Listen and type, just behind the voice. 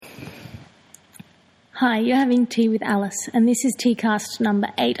Hi, you're having tea with Alice, and this is Teacast number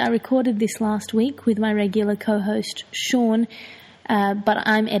 8. I recorded this last week with my regular co-host, Sean, but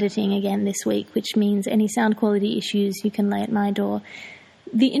I'm editing again this week, which means any sound quality issues you can lay at my door.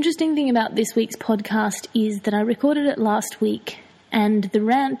 The interesting thing about this week's podcast is that I recorded it last week, and the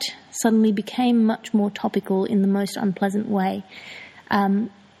rant suddenly became much more topical in the most unpleasant way. And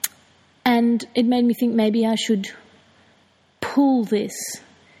it made me think maybe I should pull this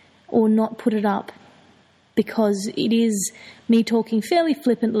or not put it up, because it is me talking fairly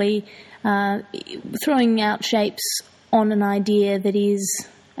flippantly, throwing out shapes on an idea that is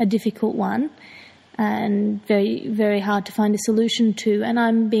a difficult one and very, very hard to find a solution to. And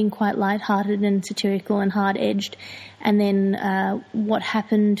I'm being quite lighthearted and satirical and hard-edged. And then what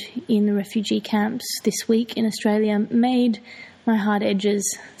happened in the refugee camps this week in Australia made my hard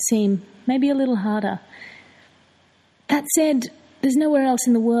edges seem maybe a little harder. That said, there's nowhere else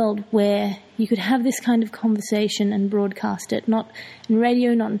in the world where you could have this kind of conversation and broadcast it. Not in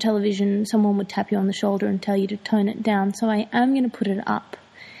radio, not in television. Someone would tap you on the shoulder and tell you to tone it down. So I am going to put it up.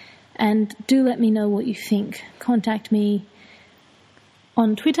 And do let me know what you think. Contact me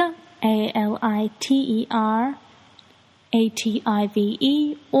on Twitter, ALITERATIVE,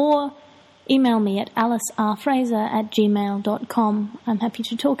 or email me at alicerfraser@gmail.com. I'm happy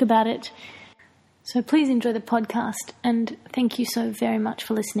to talk about it. So please enjoy the podcast, and thank you so very much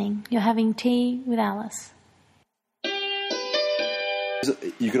for listening. You're having tea with Alice.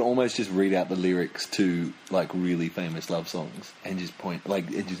 You can almost just read out the lyrics to, like, really famous love songs and just point, like,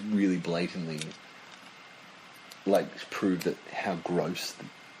 it just really blatantly, like, prove that how gross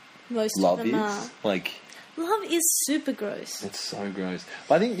Most love of them is. are. Like, Love is super gross. it's so gross.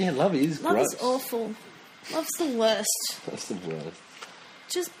 But I think, yeah, love is Love gross. is awful. Love's the worst. That's the worst.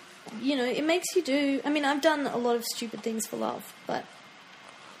 Just, you know, it makes you do... I mean, I've done a lot of stupid things for love, but...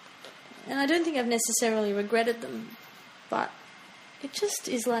 And I don't think I've necessarily regretted them, but it just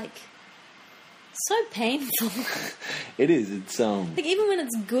is, like, so painful. It is. It's, Like, even when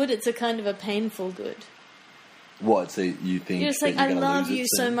it's good, it's a kind of a painful good. what, so you think You're just that like, you're I gonna love lose you it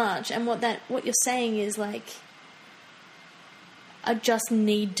so soon? much, and what you're saying is, like, I just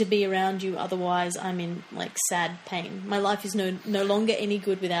need to be around you, otherwise I'm in, like, sad pain. My life is no longer any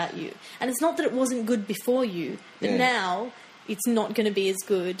good without you. And it's not that it wasn't good before you, but Yeah. now it's not going to be as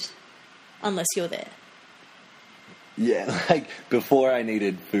good unless you're there. Yeah, like, before I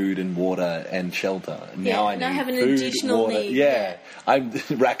needed food and water and shelter. Now I need now I have an food, additional water. need. Yeah, I'm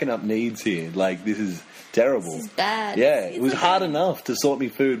racking up needs here. Like, this is terrible. This is bad. Yeah, It's it was like hard enough to sort me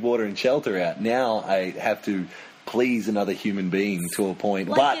food, water and shelter out. Now I have to please another human being to a point.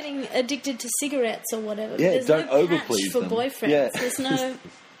 Like but getting addicted to cigarettes or whatever. Yeah, There's don't no overplease patch for them. boyfriends. Yeah. There's no...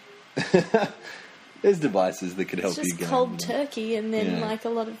 there's devices that could help It's you just go. cold turkey and then, Yeah. like, a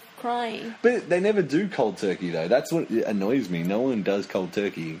lot of crying. But they never do cold turkey, though. That's what annoys me. No one does cold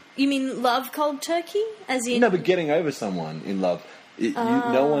turkey. You mean love cold turkey? As in... No, but getting over someone in love,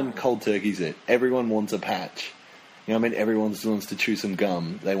 no one cold turkeys it. Everyone wants a patch. You know what I mean? Everyone wants to chew some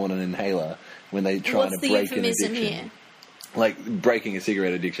gum. They want an inhaler when they try What's to the break an euphemism addiction. here? Like breaking a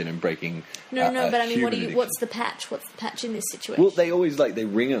cigarette addiction and breaking. No, but I mean, human addiction. what's the patch? What's the patch in this situation? Well, they always they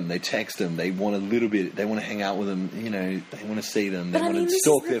ring them, they text them, they want a little bit, they want to hang out with them, you know, they want to see them, they But I want mean, to this is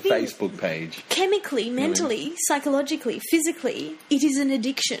stalk the their thing. Facebook page. Chemically, mentally, psychologically, physically, it is an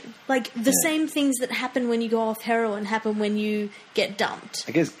addiction. Like, the same things that happen when you go off heroin happen when you get dumped.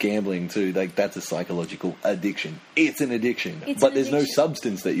 I guess gambling too, like that's a psychological addiction. It's an addiction. It's But an there's no addiction.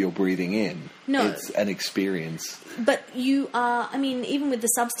 substance that you're breathing in. No. It's an experience. But you are, I mean, even with the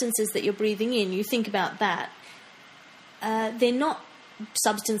substances that you're breathing in, you think about that, they're not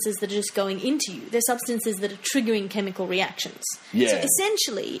substances that are just going into you. They're substances that are triggering chemical reactions. Yeah. So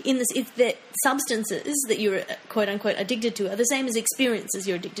essentially, if the substances that you're quote-unquote addicted to are the same as experiences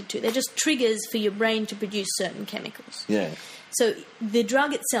you're addicted to. They're just triggers for your brain to produce certain chemicals. Yeah. So the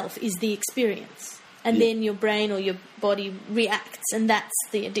drug itself is the experience. And then your brain or your body reacts, and that's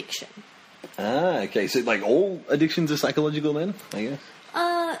the addiction. Ah, okay. So like all addictions are psychological then, I guess?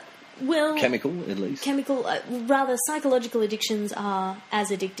 Well... Chemical, at least. Rather, psychological addictions are as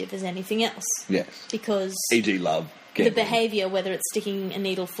addictive as anything else. Yes. Because E.g. love. the Gambling. behaviour, whether it's sticking a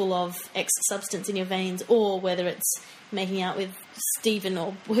needle full of X substance in your veins or whether it's making out with Stephen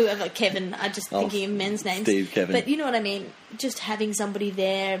or whoever, Kevin, I'm just thinking of men's names. Steve, Kevin. But you know what I mean? Just having somebody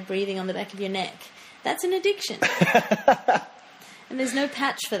there breathing on the back of your neck. That's an addiction. And there's no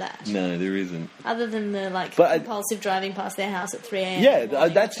patch for that. No, there isn't. Other than the, But compulsive driving past their house at 3 a.m. Yeah,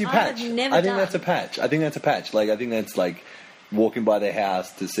 that's your patch. I've never I think done. that's a patch. I think that's a patch. Like, I think that's like walking by their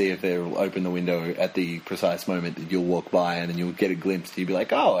house to see if they'll open the window at the precise moment that you'll walk by, and then you'll get a glimpse. You'll be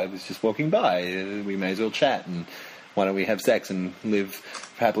like, oh, I was just walking by. We may as well chat, and why don't we have sex and live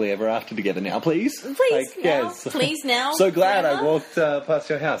happily ever after together now, please? Please now. So glad forever. I walked past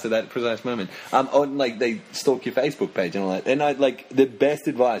your house at that precise moment. And like they stalk your Facebook page and all that. And I like the best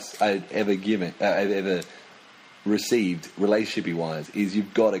advice I've ever received relationship wise is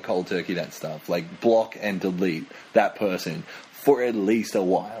you've got to cold turkey that stuff. Like block and delete that person for at least a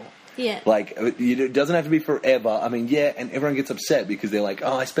while. Yeah. Like, it doesn't have to be forever. I mean, yeah, and everyone gets upset because they're like,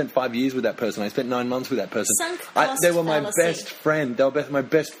 oh, I spent 5 years with that person. I spent 9 months with that person. Sunk cost They were my fallacy. best friend. They were my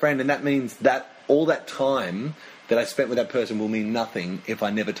best friend, and that means that all that time that I spent with that person will mean nothing if I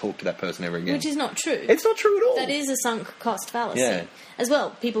never talk to that person ever again. Which is not true. It's not true at all. That is a sunk cost fallacy. Yeah. As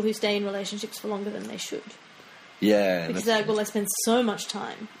well, people who stay in relationships for longer than they should. Yeah. Because they're like, well, I spent so much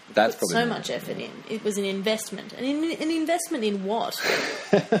time. That's put probably so not much effort in. It was an investment. An investment in what?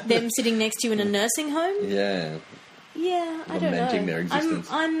 Them sitting next to you in a nursing home? Yeah. Yeah, I don't Lamenting know. their existence.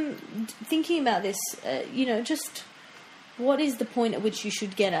 I'm thinking about this, just what is the point at which you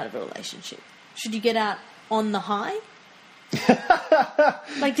should get out of a relationship? Should you get out on the high?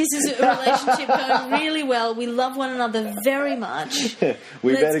 Like, this is a relationship going really well. We love one another very much.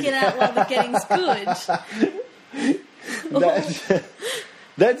 Let's get out while the getting's good.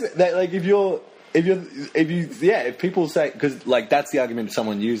 That's like if people say, because like that's the argument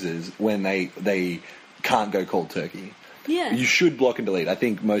someone uses when they can't go cold turkey. Yeah. You should block and delete. I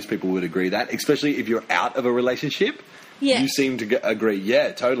think most people would agree that, especially if you're out of a relationship. Yeah. You seem to agree.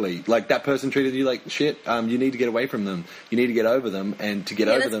 Yeah, totally. Like that person treated you like shit. You need to get away from them. You need to get over them, and to get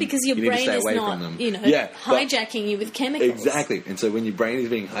over that's them, because your you need to brain stay is away not, from them. hijacking you with chemicals. Exactly. And so when your brain is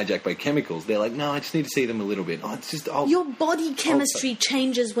being hijacked by chemicals, they're like, no, I just need to see them a little bit. Oh, it's just your body chemistry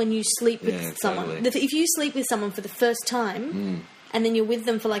changes when you sleep with someone. Totally. If you sleep with someone for the first time, and then you're with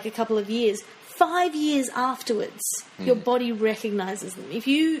them for like a couple of years, 5 years afterwards, your body recognizes them. If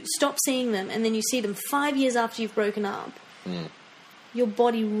you stop seeing them and then you see them 5 years after you've broken up, your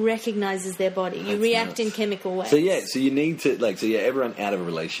body recognizes their body. You react in chemical ways. So you need to everyone out of a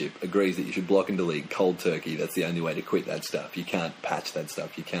relationship agrees that you should block and delete cold turkey. That's the only way to quit that stuff. You can't patch that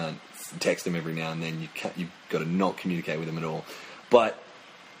stuff. You can't text them every now and then. You've got to not communicate with them at all. But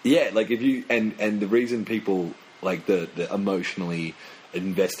yeah, like if you and the reason people like the emotionally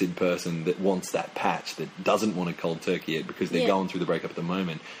invested person that wants that patch, that doesn't want to cold turkey it because they're going through the breakup at the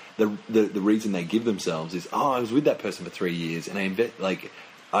moment, the reason they give themselves is, I was with that person for 3 years and I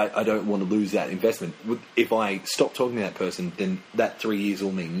don't want to lose that investment. If I stop talking to that person, then that 3 years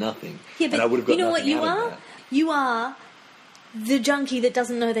will mean nothing. Yeah, but and I would have got you know what nothing you out of are? that. You are the junkie that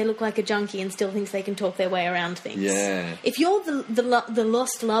doesn't know they look like a junkie and still thinks they can talk their way around things. Yeah. If you're the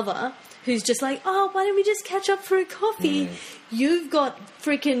lost lover who's just like, oh, why don't we just catch up for a coffee? You've got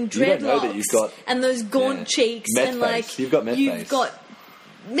freaking dreadlocks You don't know that you've got, and those gaunt cheeks meth and face. You've got meth face. got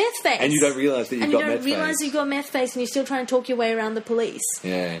meth face. And you don't realise that you've got meth face. And you don't realise you've got meth face and you're still trying to talk your way around the police.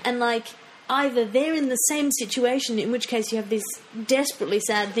 Yeah. And like, either they're in the same situation, in which case you have this desperately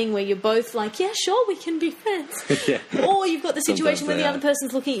sad thing where you're both like, yeah, sure, we can be friends. Yeah. Or you've got the situation Sometimes where they the are. other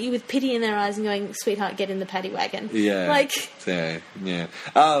person's looking at you with pity in their eyes and going, sweetheart, get in the paddy wagon. Yeah. Like, Yeah.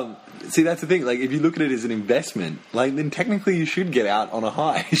 See, that's the thing. Like, if you look at it as an investment, like, then technically you should get out on a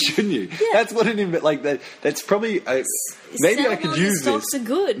high, shouldn't you? Yeah. That's what that's probably. Maybe I could salmon use stocks this are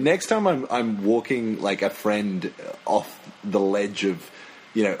good. next time I'm walking like a friend off the ledge of,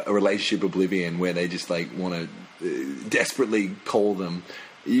 a relationship oblivion where they just like want to desperately call them.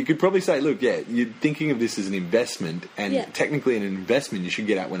 You could probably say, look, you're thinking of this as an investment, and technically an investment you should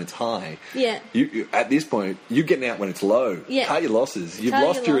get out when it's high. Yeah. You at this point, you're getting out when it's low. Yeah. Cut your losses. You've Cut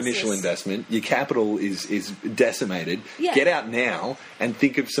lost your your losses. initial investment. Your capital is decimated. Yeah. Get out now and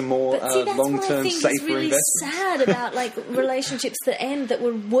think of some more but see, that's what I long-term, think is safer really investments. sad about like relationships that end that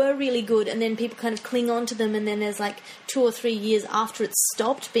were really good, and then people kind of cling on to them, and then there's like 2 or 3 years after it's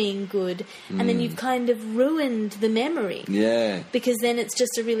stopped being good, and then you've kind of ruined the memory. Yeah. Because then it's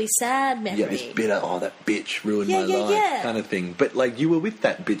just a really sad memory. Yeah, it's bitter. Oh, that bitch ruined my life, yeah. kind of thing. But like, you were with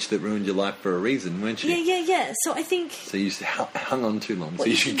that bitch that ruined your life for a reason, weren't you? Yeah. So I think So you hung on too long. what So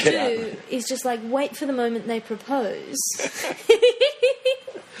you should should get do out. is just like wait for the moment they propose.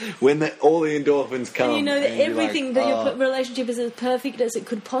 When all the endorphins come, And you know that and you're everything like, that oh. your relationship is as perfect as it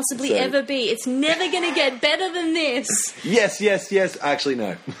could possibly So- ever be. It's never going to get better than this. Yes. Actually,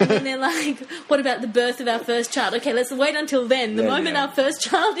 no. And they're like, what about the birth of our first child? Okay, let's wait until then. The Yeah, moment yeah. our first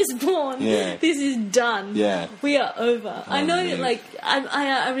child is born, Yeah. this is done. Yeah. We are over. I know that, man. like,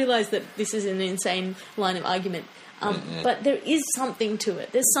 I realise that this is an insane line of argument, but there is something to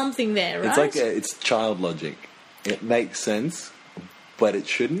it. There's something there, right? It's like it's child logic. it makes sense, but it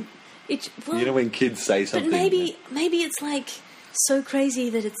shouldn't. Well, you know when kids say something... But maybe it's like so crazy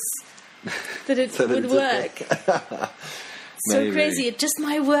that it So that would it's work. So crazy, it just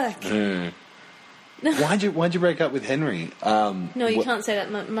might work. Mm. Why'd you break up with Henry? No, you can't say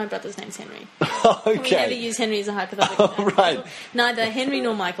that. My brother's name's Henry. Okay. We never use Henry as a hypothetical. Oh, right. Neither Henry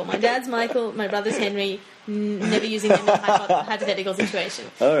nor Michael. My dad's Michael, my brother's Henry, never using them in a hypothetical situation.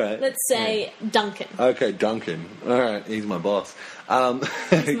 All right. Let's say Duncan. Okay, Duncan. All right, he's my boss.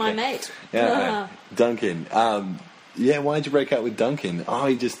 He's my mate. Yeah, Duncan. Why'd you break up with Duncan? Oh,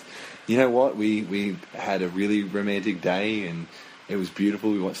 he just... You know what? We had a really romantic day and... It was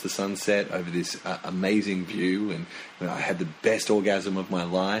beautiful. We watched the sunset over this amazing view, and I had the best orgasm of my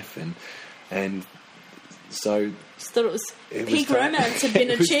life, and so just thought it was peak romance had been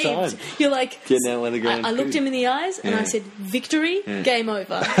achieved. Time. You're like, getting out on the ground. I looked him in the eyes and I said, "Victory, game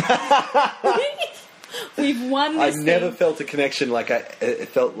over. We've won this I've never felt a connection like it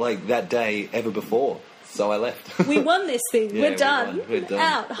felt like that day ever before." So I left. We won this thing. We're done. We're done.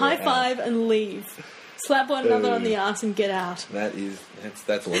 Out. High five and leave. Slap one another on the arse and get out.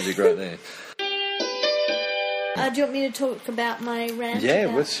 That's logic right there. Do you want me to talk about my rant? Yeah,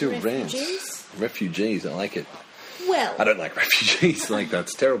 about what's your refugees? rant? Refugees, I like it. Well, I don't like refugees. Like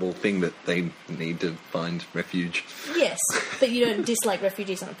that's a terrible thing that they need to find refuge. Yes, but you don't dislike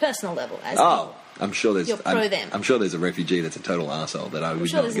refugees on a personal level, as I'm sure there's. You're pro them. I'm sure there's a refugee that's a total arsehole that I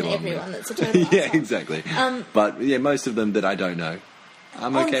would not get along with. I'm sure there's everyone that's a total arsehole. Yeah, exactly. But yeah, most of them that I don't know,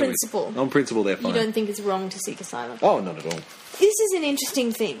 I'm okay with. On principle, they're fine. You don't think it's wrong to seek asylum? Oh, not at all. This is an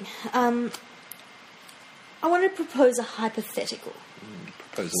interesting thing. I want to propose a hypothetical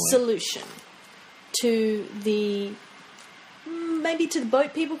solution to maybe to the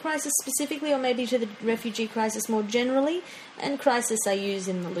boat people crisis specifically, or maybe to the refugee crisis more generally. And crisis I use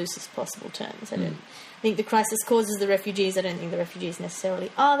in the loosest possible terms. I don't think the crisis causes the refugees. I don't think the refugees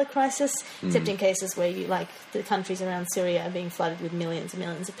necessarily are the crisis, except in cases where the countries around Syria are being flooded with millions and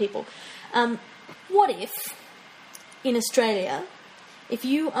millions of people. What if, in Australia, if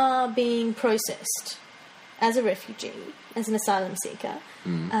you are being processed as a refugee, as an asylum seeker,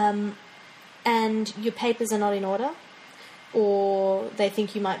 and your papers are not in order, or they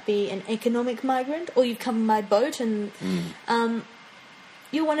think you might be an economic migrant, or you've come by boat and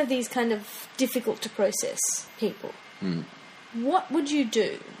you're one of these kind of difficult to process people. What would you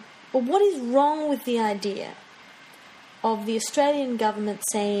do? Or what is wrong with the idea of the Australian government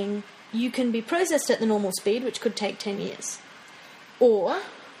saying you can be processed at the normal speed, which could take 10 years, or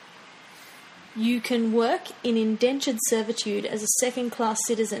you can work in indentured servitude as a second-class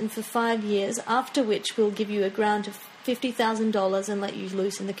citizen for 5 years, after which we'll give you a grant of $50,000 and let you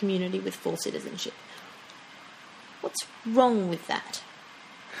loose in the community with full citizenship. What's wrong with that?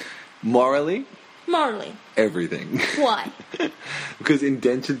 Morally? Morally. Everything. Why? Because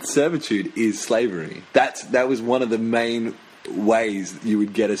indentured servitude is slavery. That was one of the main ways you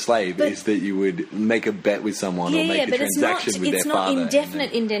would get a slave, is that you would make a bet with someone or make a transaction with their father. It's not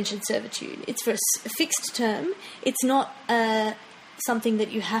indefinite indentured servitude. It's for a fixed term. It's not something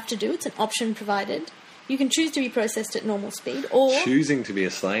that you have to do. It's an option provided. You can choose to be processed at normal speed, or choosing to be a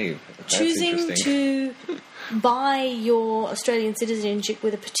slave. That's choosing to buy your Australian citizenship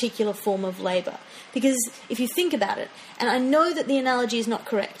with a particular form of labour. Because if you think about it, and I know that the analogy is not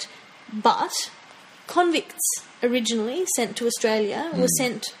correct, but convicts originally sent to Australia were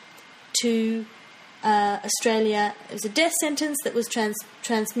sent to Australia. It was a death sentence that was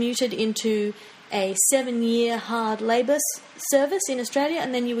transmuted into a 7-year hard labour service in Australia,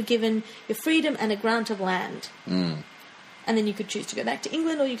 and then you were given your freedom and a grant of land. And then you could choose to go back to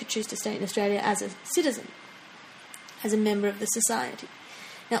England, or you could choose to stay in Australia as a citizen, as a member of the society.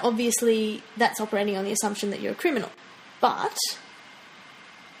 Now, obviously, that's operating on the assumption that you're a criminal. But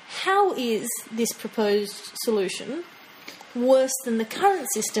how is this proposed solution worse than the current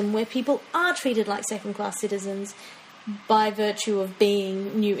system where people are treated like second-class citizens by virtue of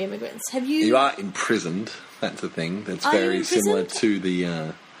being new immigrants? You are imprisoned. That's a thing. That's very similar to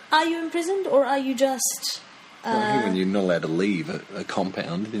the... Are you imprisoned, or are you just... I think when you're not allowed to leave a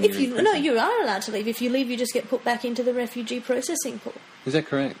compound... No, you are allowed to leave. If you leave, you just get put back into the refugee processing pool. Is that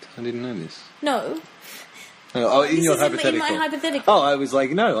correct? I didn't know this. No. Oh, in your hypothetical. In my hypothetical. Oh, I was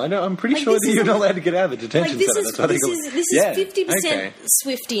like, no, I'm pretty sure that you're not allowed to get out of the detention centre. This is 50%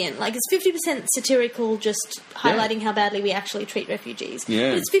 Swiftian. Like, it's 50% satirical, just highlighting how badly we actually treat refugees.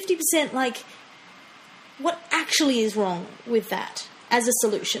 Yeah. But it's 50% like, what actually is wrong with that as a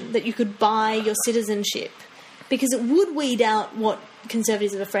solution, that you could buy your citizenship? Because it would weed out what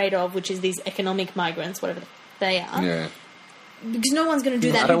conservatives are afraid of, which is these economic migrants, whatever they are. Yeah. Because no one's going to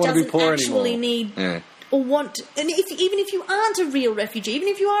do that who doesn't actually need or want, and even if you aren't a real refugee, even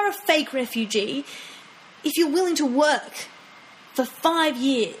if you are a fake refugee, if you're willing to work for 5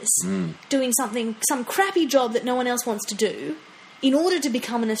 years doing some crappy job that no one else wants to do in order to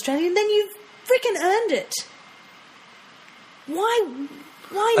become an Australian, then you've freaking earned it. Why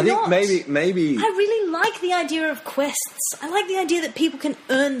I not? think maybe I really like the idea of quests. I like the idea that people can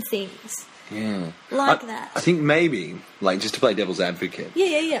earn things. Yeah. That. I think maybe, like, just to play devil's advocate.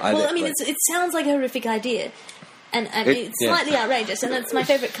 Yeah. Well, I mean, it sounds like a horrific idea. And it's slightly outrageous, and that's my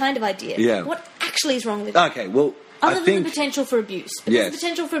favourite kind of idea. Yeah. What actually is wrong with it? Okay, well, Other than the potential for abuse. But Yes. there's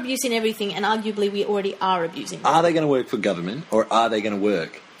potential for abuse in everything, and arguably we already are abusing them. Are they going to work for government, or are they going to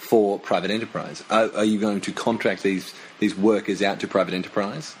work for private enterprise? Are you going to contract these workers out to private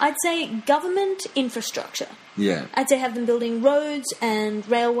enterprise? I'd say government infrastructure. Yeah. I'd say have them building roads and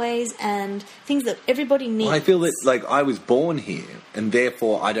railways and things that everybody needs. Well, I feel that, like, I was born here, and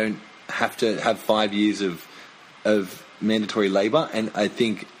therefore I don't have to have 5 years of mandatory labour, and I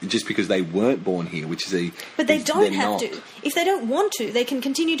think just because they weren't born here, which is But they don't have to. If they don't want to, they can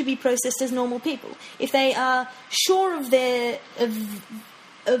continue to be processed as normal people. If they are sure of their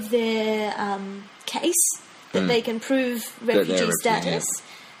case, that they can prove refugee status,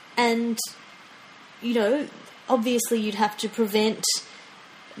 and, you know, obviously you'd have to prevent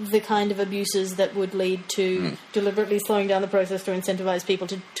the kind of abuses that would lead to deliberately slowing down the process to incentivize people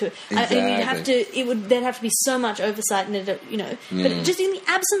to Exactly. there'd have to be so much oversight in it, you know. But just in the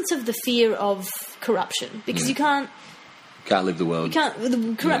absence of the fear of corruption, because you can't live the world.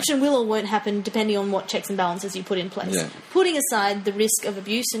 the corruption will or won't happen depending on what checks and balances you put in place. Yeah. Putting aside the risk of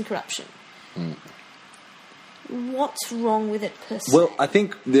abuse and corruption. What's wrong with it per se? Well, I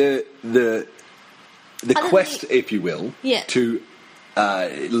think the quest, if you will, to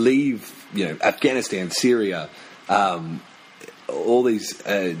leave, you know, Afghanistan, Syria, all these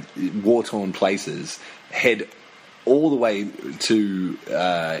war-torn places, head all the way to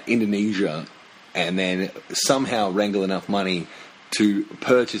Indonesia, and then somehow wrangle enough money to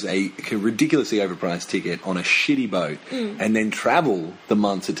purchase a ridiculously overpriced ticket on a shitty boat, and then travel the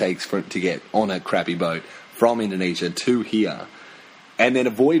months it takes to get on a crappy boat from Indonesia to here, and then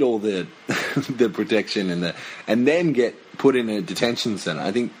avoid all the the protection and then get put in a detention centre.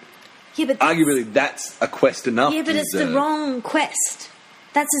 I think arguably that's a quest enough. Yeah, but it's the wrong quest.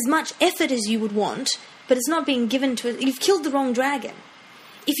 That's as much effort as you would want, but it's not being given to it. You've killed the wrong dragon.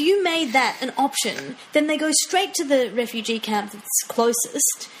 If you made that an option, then they go straight to the refugee camp that's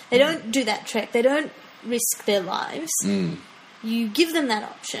closest. They don't do that trek. They don't risk their lives. You give them that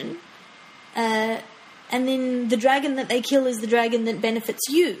option, and then the dragon that they kill is the dragon that benefits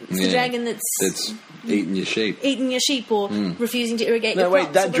you. It's the dragon that's eating your sheep. Or refusing to irrigate your crops. No,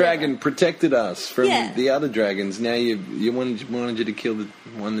 wait, that dragon protected us from the other dragons. Now you wanted you to kill the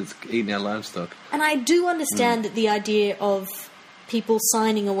one that's eating our livestock. And I do understand that the idea of people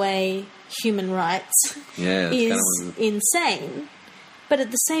signing away human rights is insane. But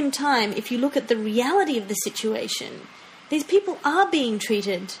at the same time, if you look at the reality of the situation, these people are being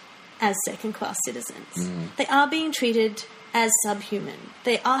treated as second-class citizens. They are being treated as subhuman.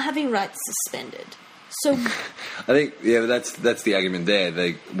 They are having rights suspended. So, I think, that's the argument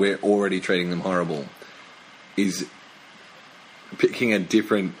there. We're already treating them horrible. Is picking a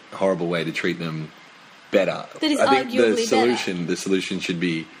different horrible way to treat them better. That is I think arguably the solution should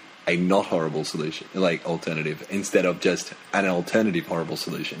be a not horrible solution, like alternative, instead of just an alternative horrible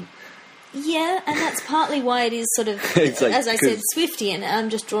solution. Yeah, and that's partly why it is sort of, like, as I said, Swiftian. I'm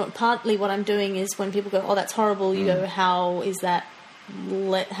just partly what I'm doing is when people go, "Oh, that's horrible," you go, "How is that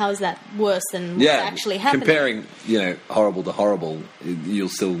worse than what's actually happening?" Comparing, horrible to horrible, you'll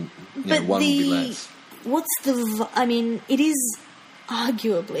still, one will be less. It is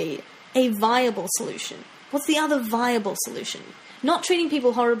arguably a viable solution. What's the other viable solution? Not treating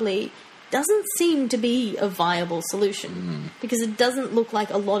people horribly doesn't seem to be a viable solution because it doesn't look like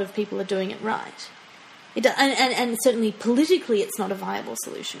a lot of people are doing it right. And certainly politically it's not a viable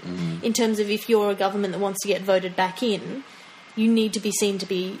solution. In terms of if you're a government that wants to get voted back in, you need to be seen to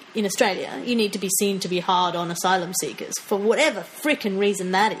be, in Australia, you need to be seen to be hard on asylum seekers for whatever frickin'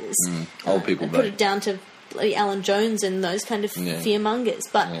 reason that is. Old people put it down to Alan Jones and those kind of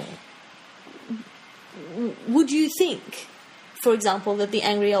fearmongers. But would you think, for example, that the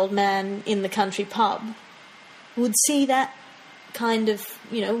angry old man in the country pub would see that kind of,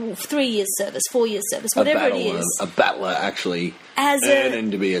 3 years service, 4 years service, whatever it is, a battler actually as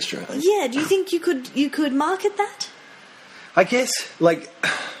earning to be Australian? Yeah, do you think you could market that? I guess,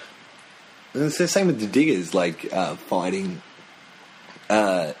 it's the same with the diggers, fighting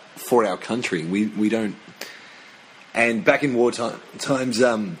for our country. We don't. And back in war times,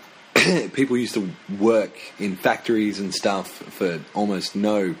 people used to work in factories and stuff for almost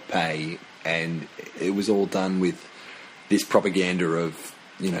no pay, and it was all done with this propaganda of,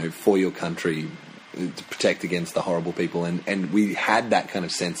 for your country, to protect against the horrible people, and we had that kind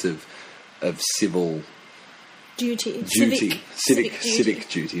of sense of civil duty, civic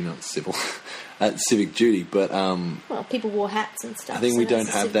duty, not civil, civic duty. But people wore hats and stuff. I think we don't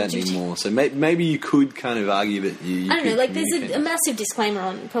have that anymore. So maybe you could kind of argue that you I don't know. There's a massive disclaimer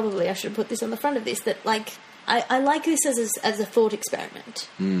on. Probably I should have put this on the front of this. That I like this as a thought experiment.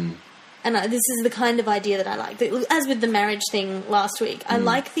 Mm. And this is the kind of idea that I like. As with the marriage thing last week, I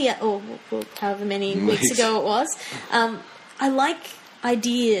like or however many weeks ago it was. I like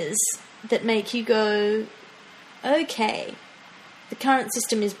ideas that make you go, okay, the current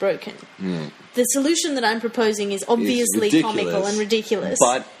system is broken. Mm. The solution that I'm proposing is obviously comical and ridiculous.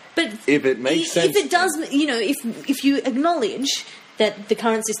 But if it makes sense, if it does, if you acknowledge that the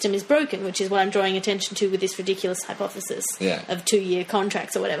current system is broken, which is what I'm drawing attention to with this ridiculous hypothesis of 2-year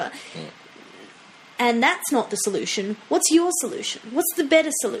contracts or whatever. Yeah. And that's not the solution. What's your solution? What's the better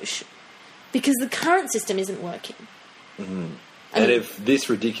solution? Because the current system isn't working. Mm-hmm. And if this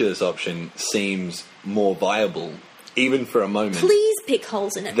ridiculous option seems more viable, even for a moment, please pick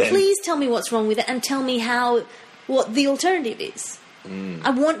holes in it. Please tell me what's wrong with it, and tell me what the alternative is. I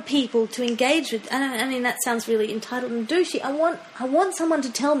want people to engage with. I mean, that sounds really entitled and douchey. I want someone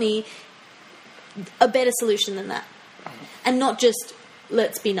to tell me a better solution than that, and not just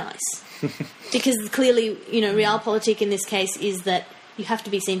let's be nice. Because clearly, realpolitik in this case is that you have to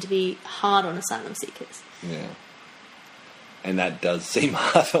be seen to be hard on asylum seekers. Yeah, and that does seem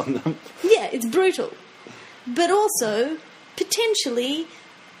hard on them. Yeah, it's brutal, but also potentially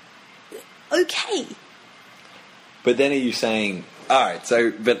okay. But then are you saying, all right,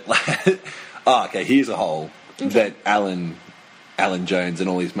 so, but, okay, here's a hole that Alan Jones and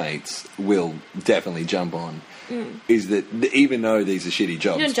all his mates will definitely jump on, is that even though these are shitty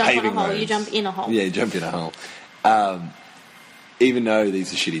jobs, you don't jump on a hole, roads, you jump in a hole. Yeah, you jump in a hole. Even though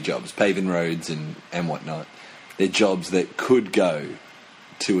these are shitty jobs, paving roads and whatnot, they're jobs that could go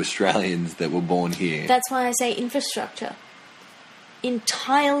to Australians that were born here. That's why I say infrastructure.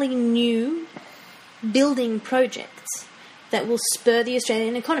 Entirely new building projects that will spur the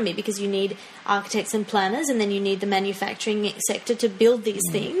Australian economy, because you need architects and planners, and then you need the manufacturing sector to build these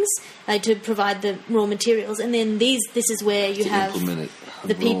things, to provide the raw materials, and then this is where you have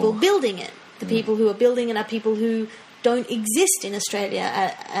the people building it. The people who are building it are people who don't exist in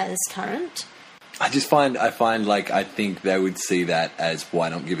Australia as current. I think they would see that as, why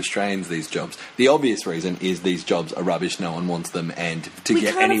not give Australians these jobs? The obvious reason is these jobs are rubbish, no one wants them, and to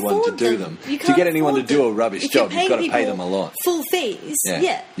get anyone to do them, to get anyone to do a rubbish job, you've got to pay them a lot. Full fees,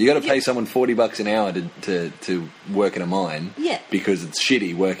 yeah. You got to pay someone $40 an hour to work in a mine, because it's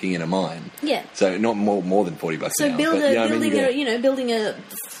shitty working in a mine. Yeah. So not more than $40 an hour. So building a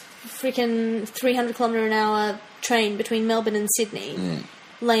freaking 300km an hour train between Melbourne and Sydney.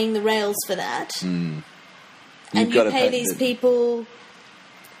 Laying the rails for that, and you pay these people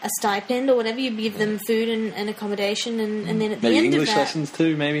a stipend or whatever. You give them food and accommodation, and then at the end English of that, lessons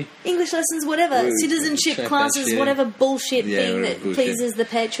too, maybe English lessons, whatever, citizenship classes, whatever bullshit thing that pleases the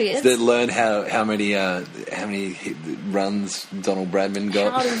patriots. That learn how many runs Donald Bradman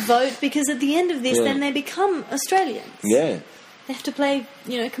got, how to vote, because at the end of this, then they become Australians. Yeah. They have to play,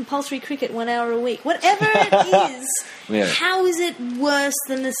 compulsory cricket 1 hour a week. Whatever it is, how is it worse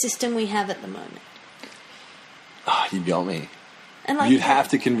than the system we have at the moment? Oh, you got me. And you'd have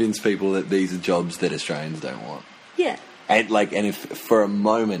to convince people that these are jobs that Australians don't want. Yeah. And if for a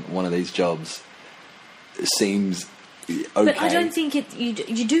moment one of these jobs seems okay. But I don't think you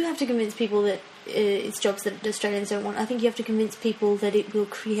do have to convince people that it's jobs that Australians don't want. I think you have to convince people that it will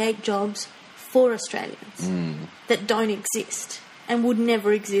create jobs for Australians that don't exist and would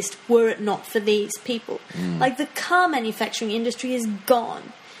never exist were it not for these people. Like, the car manufacturing industry is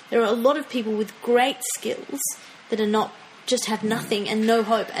gone. There are a lot of people with great skills that are not, just have nothing and no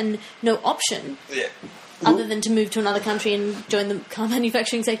hope and no option other than to move to another country and join the car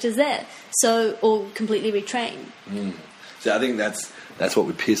manufacturing sectors there. So, or completely retrain. So I think that's what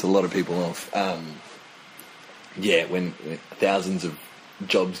would piss a lot of people off. When thousands of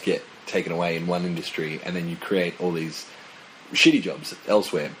jobs get taken away in one industry, and then you create all these shitty jobs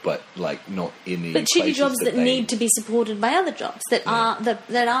elsewhere, but not in the. But shitty jobs that need to be supported by other jobs that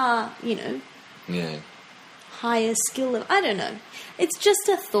are higher skill level. I don't know. It's just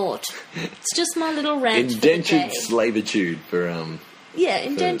a thought. It's just my little rant. Indentured slavitude for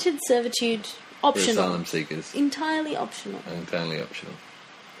indentured servitude, optional. For asylum seekers. Entirely optional. Entirely optional.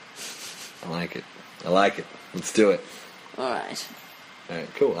 I like it. Let's do it. All right. All right,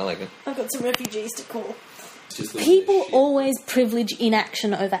 cool. I like it. I've got some refugees to call. It's just little People bit of shit. always privilege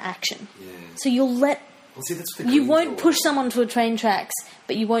inaction over action. Yeah. So you'll let... Well, see, that's what the You Greens won't are push like. someone to a train tracks,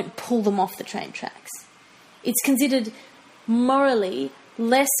 but you won't pull them off the train tracks. It's considered morally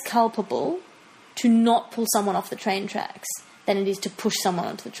less culpable to not pull someone off the train tracks than it is to push someone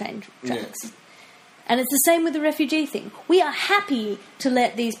onto the train tracks. Yeah. And it's the same with the refugee thing. We are happy to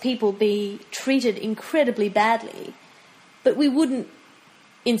let these people be treated incredibly badly, but we wouldn't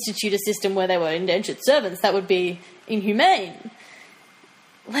institute a system where they were indentured servants. That would be inhumane.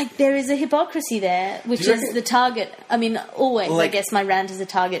 Like, there is a hypocrisy there, which Do you is reckon- the target. I mean, always, Well, like- I guess my rant is a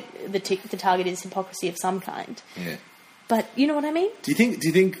target. The target is hypocrisy of some kind. Yeah. But you know what I mean? Do you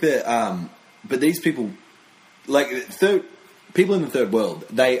think that? But these people, like people in the third world,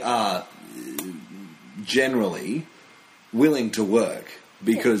 they are generally willing to work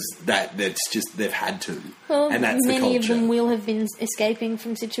because that's just they've had to, Well, and that's the many of culture. them will have been escaping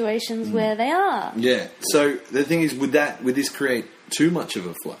from situations where they are. Yeah. So the thing is, would this create too much of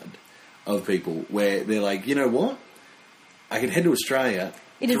a flood of people where they're like, you know what, I could head to Australia.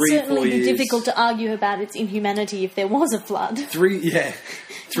 It'd 3-4 certainly be years, difficult to argue about its inhumanity if there was a flood.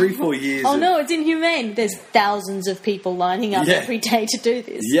 3-4 years. Oh of- no, it's inhumane. There's thousands of people lining up Yeah. every day to do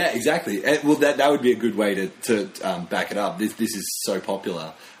this. Yeah, exactly. Well, that would be a good way to back it up. This is so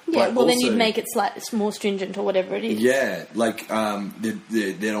popular. Yeah, But well then also- you'd make it slightly more stringent or whatever it is. Yeah, like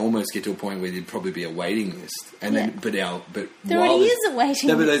they'd almost get to a point where there'd probably be a waiting list, and then but There while already there's- is a waiting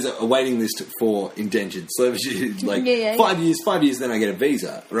No, but list. there's a waiting list for indentured servitude. Like Yeah. 5 years, then I get a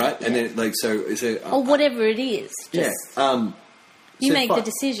visa, right? And then like so Or whatever it is. Just, yeah. you so make fi-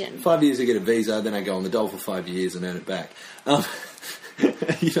 the decision. 5 years I get a visa, then I go on the dole for 5 years and earn it back.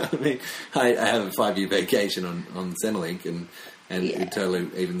 You know what I mean? I have a 5-year vacation on Centrelink and Yeah. it totally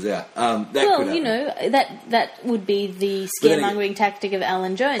evens out. That could Well, happen. you know, that would be the But then scaremongering tactic of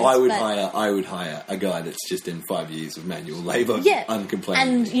Alan Jones. I would but- hire a guy that's just in 5 years of manual labour, Yeah, uncomplaining.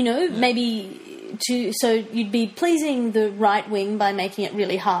 and you know, maybe so you'd be pleasing the right wing by making it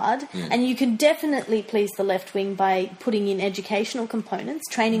really hard, and you can definitely please the left wing by putting in educational components,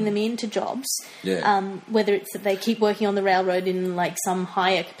 training them into jobs. Yeah. Whether it's that they keep working on the railroad in like some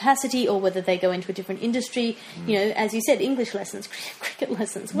higher capacity, or whether they go into a different industry. You know, as you said, English lessons, cricket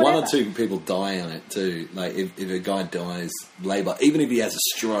lessons, whatever. One or two people die on it too. Like if a guy dies labour, even if he has a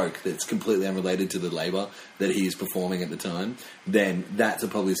stroke that's completely unrelated to the labour that he is performing at the time, then that's a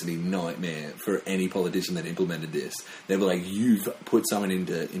publicity nightmare for any politician that implemented this. They'd be like, you've put someone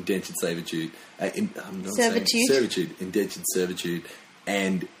into indentured servitude, indentured servitude,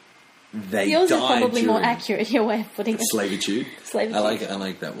 and they Yours is died probably more during- accurate, your way of putting it. Slavitude. Slavitude. I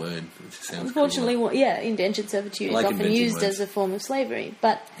like that word. It sounds Unfortunately, cool. indentured servitude I like is often inventing used words. as a form of slavery,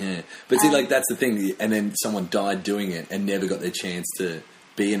 but Yeah, but see, like that's the thing. And then someone died doing it and never got their chance to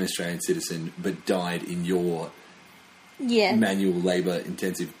be an Australian citizen, but died in your yeah. manual labour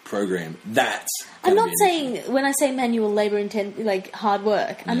intensive program. That's. I'm gonna not be an issue. saying, when I say manual labour like hard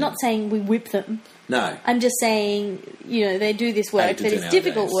work, I'm not saying we whip them. No. I'm just saying, you know, they do this work, 8 to but 10 it's hour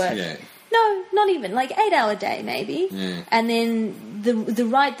difficult days, work. yeah. No, not even, like 8-hour day maybe. Yeah. And then the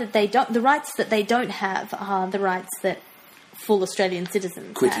rights that they don't have are the rights that full Australian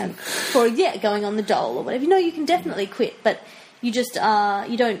citizens Quitting. have. For going on the dole or whatever. No, you can definitely quit, but you just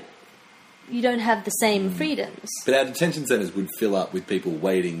you don't have the same freedoms. But our detention centres would fill up with people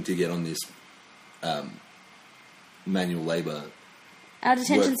waiting to get on this manual labour. Our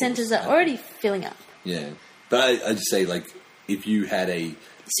detention Workforce, centres are already filling up. Yeah. But I just say, like, if you had a.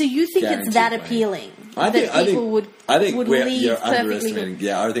 So you think it's Guaranteed that way. appealing I that people would leave you're perfectly underestimating.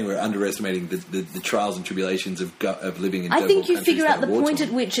 Yeah, I think we're underestimating the trials and tribulations of living in. I third think world you countries figure out that the are point war-torn.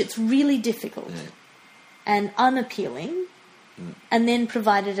 at which it's really difficult and unappealing, and then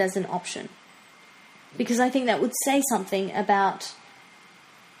provide it as an option. Because I think that would say something about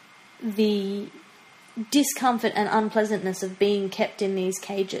the discomfort and unpleasantness of being kept in these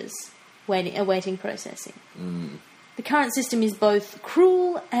cages, awaiting processing. The current system is both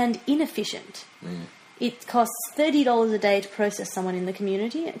cruel and inefficient. It costs $30 a day to process someone in the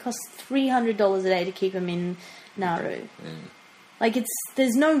community. It costs $300 a day to keep them in Nauru. Like,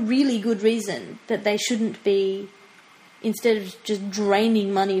 there's no really good reason that they shouldn't be, instead of just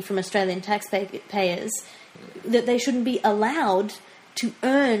draining money from Australian taxpayers, that they shouldn't be allowed to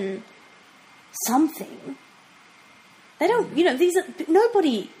earn something. They don't, you know,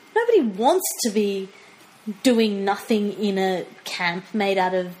 nobody wants to be doing nothing in a camp made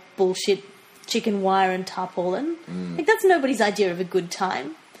out of bullshit chicken wire and tarpaulin. Like, that's nobody's idea of a good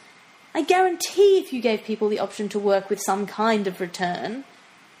time. I guarantee if you gave people the option to work with some kind of return,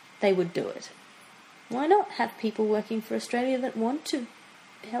 they would do it. Why not have people working for Australia that want to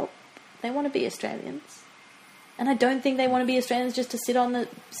help. They want to be Australians. And I don't think they want to be Australians just to sit on the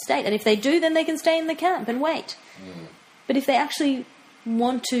state. And if they do, then they can stay in the camp and wait. But if they actually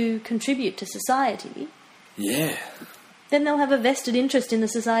want to contribute to society, Yeah. then they'll have a vested interest in the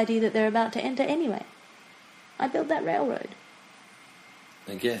society that they're about to enter anyway. I built that railroad.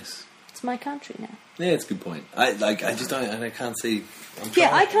 I guess. It's my country now. Yeah, it's a good point. I just don't. I can't see.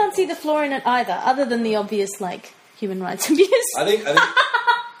 Yeah, I can't see the flaw in it either, other than the obvious, human rights abuse. I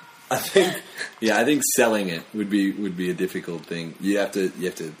think selling it would be a difficult thing. You have to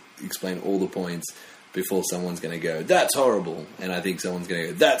explain all the points before someone's going to go, that's horrible. And I think someone's going to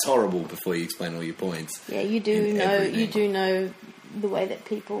go, that's horrible, before you explain all your points. Yeah, you do know the way that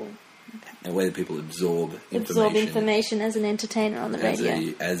people... The way that people absorb information as an entertainer on the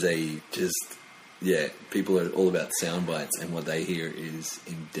radio. People are all about sound bites, and what they hear is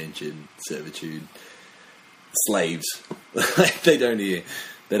indentured servitude, slaves. They don't hear,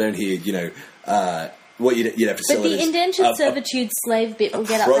 what you'd have to sell. But the indentured servitude slave bit will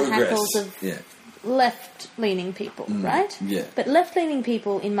get up the hackles of left-leaning people, right? Yeah. But left-leaning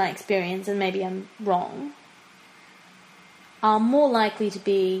people, in my experience, and maybe I'm wrong, are more likely to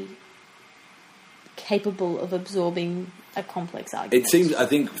be capable of absorbing a complex argument. It seems, I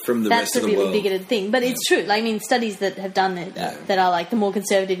think, from the rest of the world... That's a really bigoted thing, but it's true. Studies that have done it, that are the more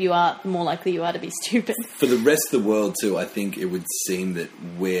conservative you are, the more likely you are to be stupid. For the rest of the world, too, I think it would seem that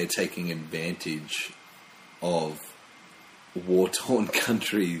we're taking advantage of war-torn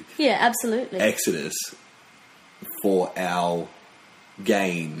country... Yeah, absolutely. ...exodus for our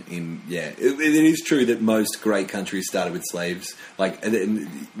gain in... Yeah, it is true that most great countries started with slaves. It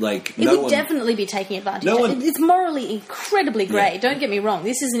would definitely be taking advantage. It's morally incredibly grey. Yeah. Don't get me wrong.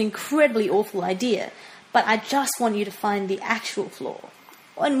 This is an incredibly awful idea. But I just want you to find the actual flaw.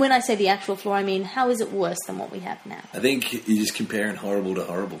 And when I say the actual flaw, I mean, how is it worse than what we have now? I think you're just comparing horrible to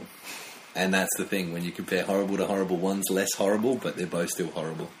horrible. And that's the thing. When you compare horrible to horrible, one's less horrible, but they're both still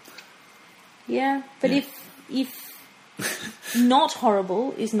horrible. Yeah, but if not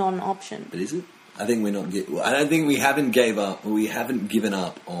horrible is not an option. But is it? I think we're not. I don't think we haven't given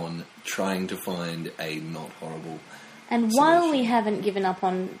up on trying to find a not horrible. And while we haven't given up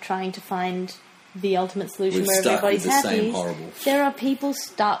on trying to find the ultimate solution where everybody's happy, there are people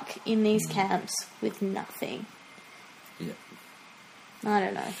stuck in these camps with nothing. Yeah. I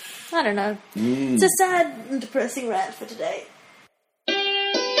don't know. It's a sad and depressing rant for today.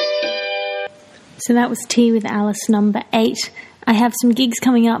 So that was Tea with Alice number 8. I have some gigs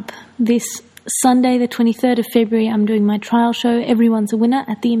coming up this Sunday, the 23rd of February. I'm doing my trial show, Everyone's a Winner,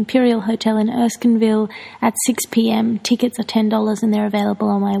 at the Imperial Hotel in Erskineville at 6 p.m. Tickets are $10 and they're available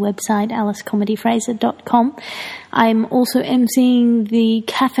on my website, alicecomedyfraser.com. I'm also emceeing the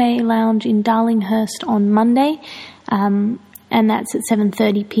Cafe Lounge in Darlinghurst on Monday. And that's at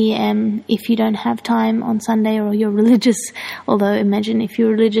 7:30 p.m. If you don't have time on Sunday or you're religious, although imagine if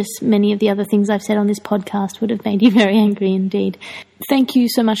you're religious, many of the other things I've said on this podcast would have made you very angry indeed. Thank you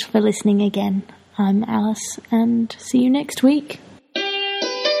so much for listening again. I'm Alice, and see you next week.